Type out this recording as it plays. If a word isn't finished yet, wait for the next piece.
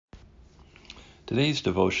Today's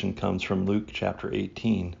devotion comes from Luke chapter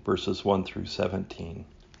 18, verses 1 through 17.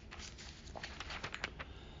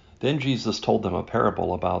 Then Jesus told them a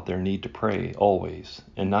parable about their need to pray always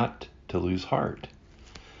and not to lose heart.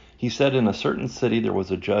 He said, in a certain city there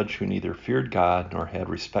was a judge who neither feared God nor had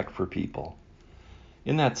respect for people.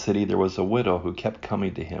 In that city there was a widow who kept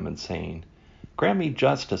coming to him and saying, "Grant me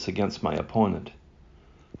justice against my opponent."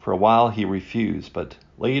 For a while he refused, but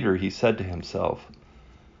later he said to himself,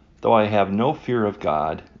 "Though I have no fear of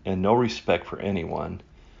God and no respect for anyone,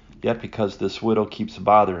 yet because this widow keeps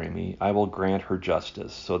bothering me, I will grant her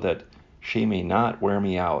justice, so that she may not wear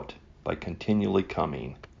me out by continually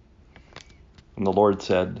coming." And the Lord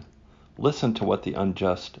said, "Listen to what the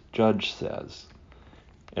unjust judge says.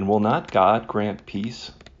 And will not God grant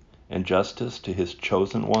peace and justice to his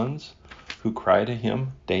chosen ones who cry to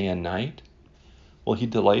him day and night? Will he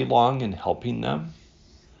delay long in helping them?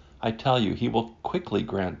 I tell you, he will quickly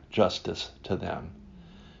grant justice to them.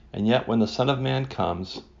 And yet when the Son of Man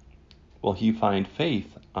comes, will he find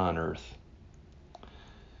faith on earth?"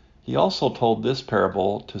 He also told this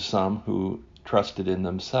parable to some who trusted in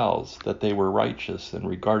themselves, that they were righteous and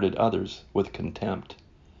regarded others with contempt.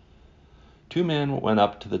 Two men went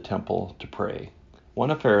up to the temple to pray,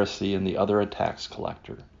 one a Pharisee and the other a tax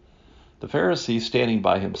collector. The Pharisee, standing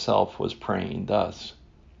by himself, was praying thus: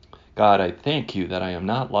 "God, I thank you that I am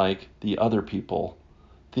not like the other people,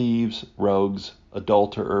 thieves, rogues,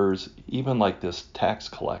 adulterers, even like this tax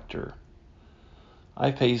collector.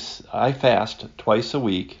 I fast twice a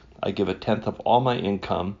week. I give a tenth of all my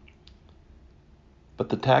income." But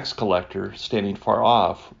the tax collector, standing far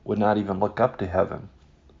off, would not even look up to heaven,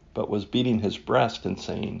 but was beating his breast and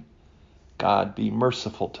saying, "God, be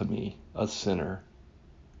merciful to me, a sinner."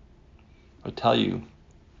 I tell you,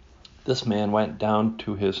 this man went down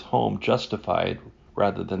to his home justified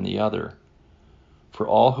rather than the other. For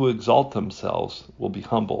all who exalt themselves will be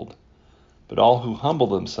humbled, but all who humble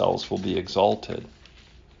themselves will be exalted.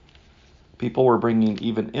 People were bringing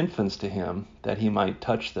even infants to him that he might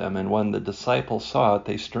touch them, and when the disciples saw it,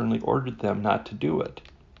 they sternly ordered them not to do it.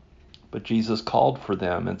 But Jesus called for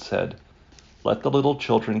them and said, "Let the little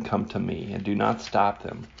children come to me, and do not stop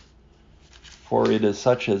them, for it is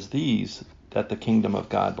such as these that the kingdom of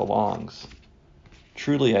God belongs.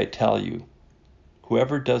 Truly I tell you,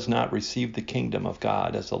 whoever does not receive the kingdom of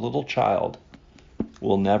God as a little child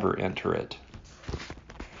will never enter it."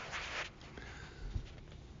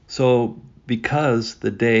 So, because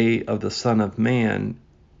the day of the Son of Man,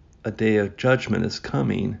 a day of judgment, is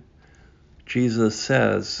coming, Jesus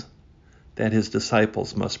says that his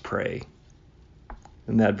disciples must pray.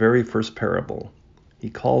 In that very first parable, he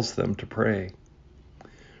calls them to pray.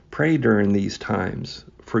 Pray during these times,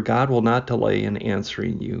 for God will not delay in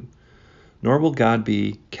answering you, nor will God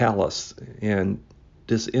be callous and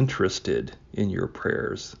disinterested in your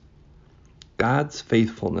prayers. God's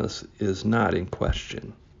faithfulness is not in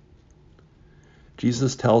question.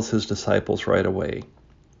 Jesus tells his disciples right away,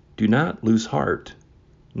 do not lose heart,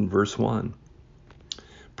 in verse 1.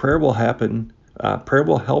 Prayer will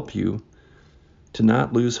help you to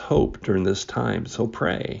not lose hope during this time, so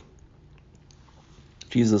pray.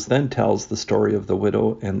 Jesus then tells the story of the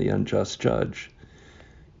widow and the unjust judge.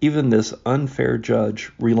 Even this unfair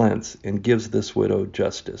judge relents and gives this widow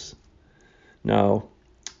justice. Now,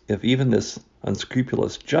 if even this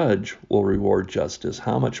unscrupulous judge will reward justice,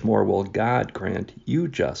 how much more will God grant you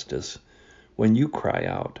justice when you cry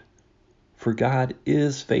out? For God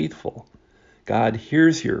is faithful. God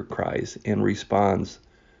hears your cries and responds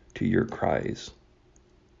to your cries.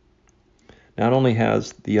 Not only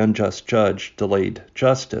has the unjust judge delayed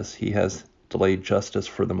justice, he has delayed justice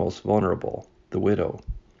for the most vulnerable, the widow.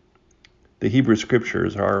 The Hebrew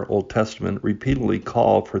Scriptures, our Old Testament, repeatedly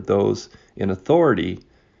call for those in authority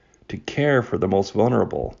to care for the most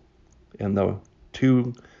vulnerable. And the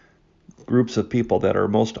two groups of people that are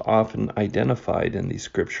most often identified in these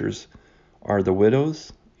Scriptures are the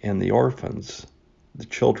widows and the orphans, the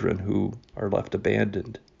children who are left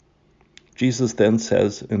abandoned. Jesus then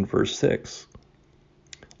says in verse 6,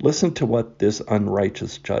 listen to what this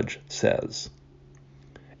unrighteous judge says.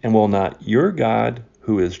 And will not your God,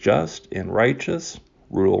 who is just and righteous,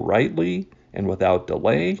 rule rightly and without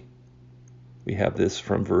delay? We have this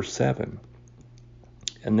from verse 7.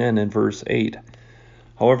 And then in verse 8,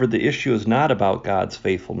 however, the issue is not about God's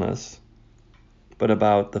faithfulness, but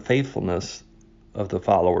about the faithfulness of the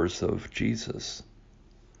followers of Jesus.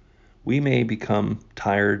 We may become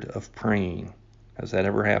tired of praying. Has that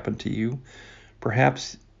ever happened to you?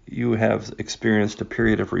 Perhaps you have experienced a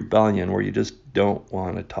period of rebellion where you just don't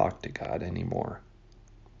want to talk to God anymore.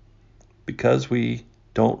 Because we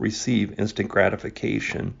don't receive instant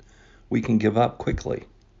gratification, we can give up quickly.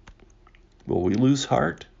 Will we lose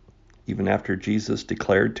heart, even after Jesus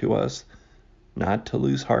declared to us not to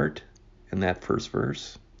lose heart in that first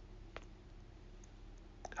verse?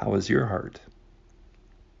 How is your heart?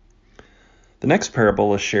 The next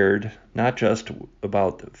parable is shared not just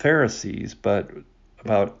about the Pharisees, but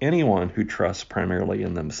about anyone who trusts primarily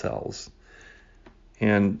in themselves.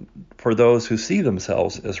 And for those who see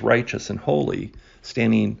themselves as righteous and holy,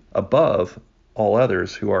 standing above all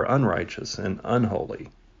others who are unrighteous and unholy.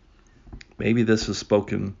 Maybe this is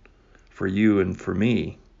spoken for you and for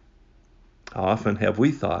me. How often have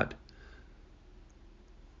we thought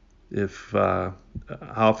that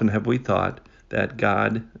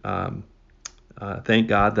God, thank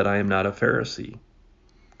God that I am not a Pharisee?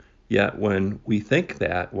 Yet when we think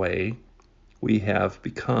that way, we have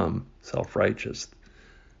become self-righteous.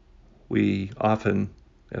 We often,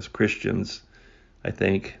 as Christians, I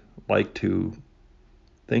think, like to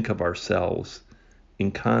think of ourselves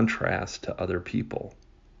in contrast to other people.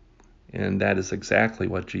 And that is exactly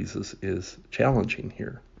what Jesus is challenging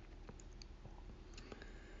here.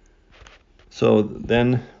 So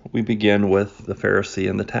then we begin with the Pharisee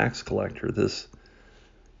and the tax collector. This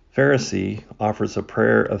Pharisee offers a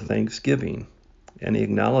prayer of thanksgiving, and he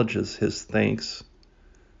acknowledges his thanks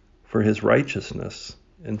for his righteousness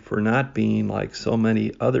and for not being like so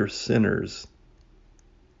many other sinners,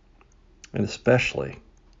 and especially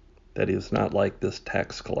that he is not like this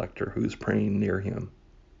tax collector who's praying near him.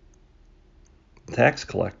 The tax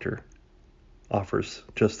collector offers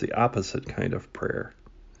just the opposite kind of prayer.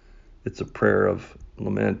 It's a prayer of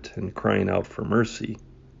lament and crying out for mercy.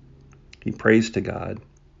 He prays to God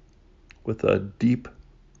with a deep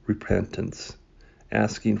repentance,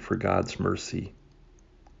 asking for God's mercy.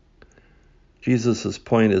 Jesus'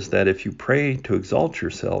 point is that if you pray to exalt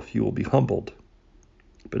yourself, you will be humbled.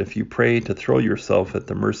 But if you pray to throw yourself at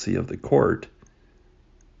the mercy of the court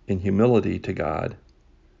in humility to God,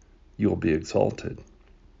 you will be exalted.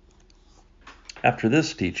 After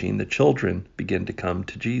this teaching, the children begin to come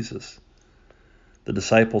to Jesus. The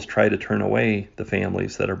disciples try to turn away the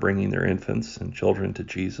families that are bringing their infants and children to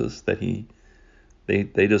Jesus, that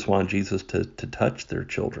they just want Jesus to touch their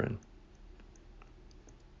children.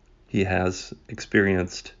 They have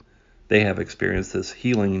experienced this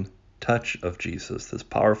healing touch of Jesus, this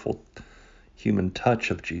powerful human touch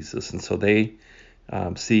of Jesus, and so they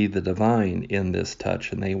see the divine in this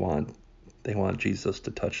touch, and they want Jesus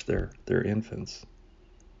to touch their infants.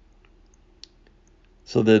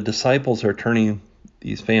 So the disciples are turning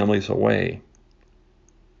these families away,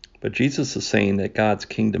 but Jesus is saying that God's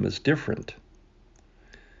kingdom is different.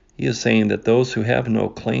 He is saying that those who have no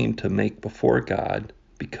claim to make before God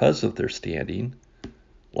because of their standing,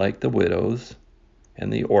 like the widows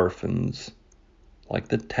and the orphans, like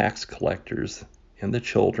the tax collectors and the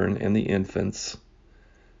children and the infants,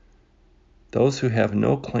 those who have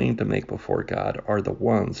no claim to make before God are the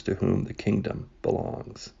ones to whom the kingdom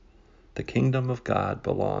belongs. The kingdom of God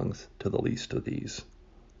belongs to the least of these.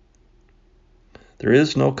 There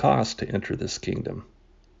is no cost to enter this kingdom.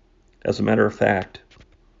 As a matter of fact,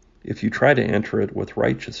 if you try to enter it with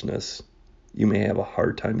righteousness, you may have a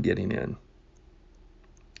hard time getting in.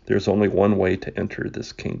 There's only one way to enter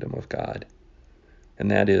this kingdom of God,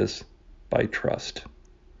 and that is by trust.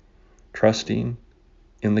 Trusting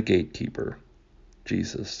in the gatekeeper,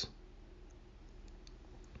 Jesus.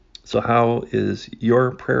 So how is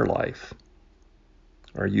your prayer life?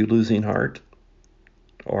 Are you losing heart?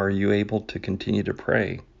 Or are you able to continue to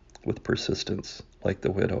pray with persistence like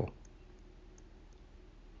the widow?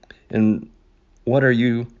 And what are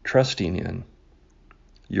you trusting in?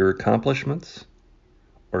 Your accomplishments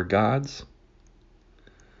or God's?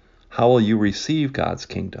 How will you receive God's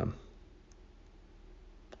kingdom?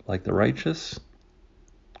 Like the righteous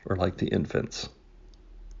or like the infants?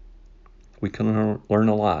 We can learn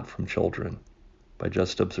a lot from children by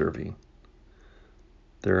just observing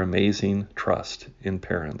their amazing trust in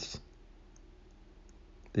parents,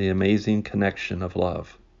 the amazing connection of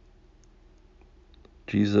love.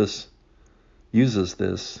 Jesus uses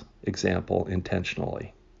this example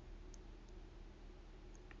intentionally.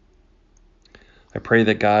 I pray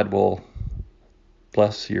that God will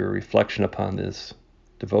bless your reflection upon this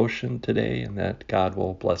devotion today, and that God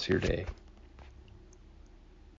will bless your day.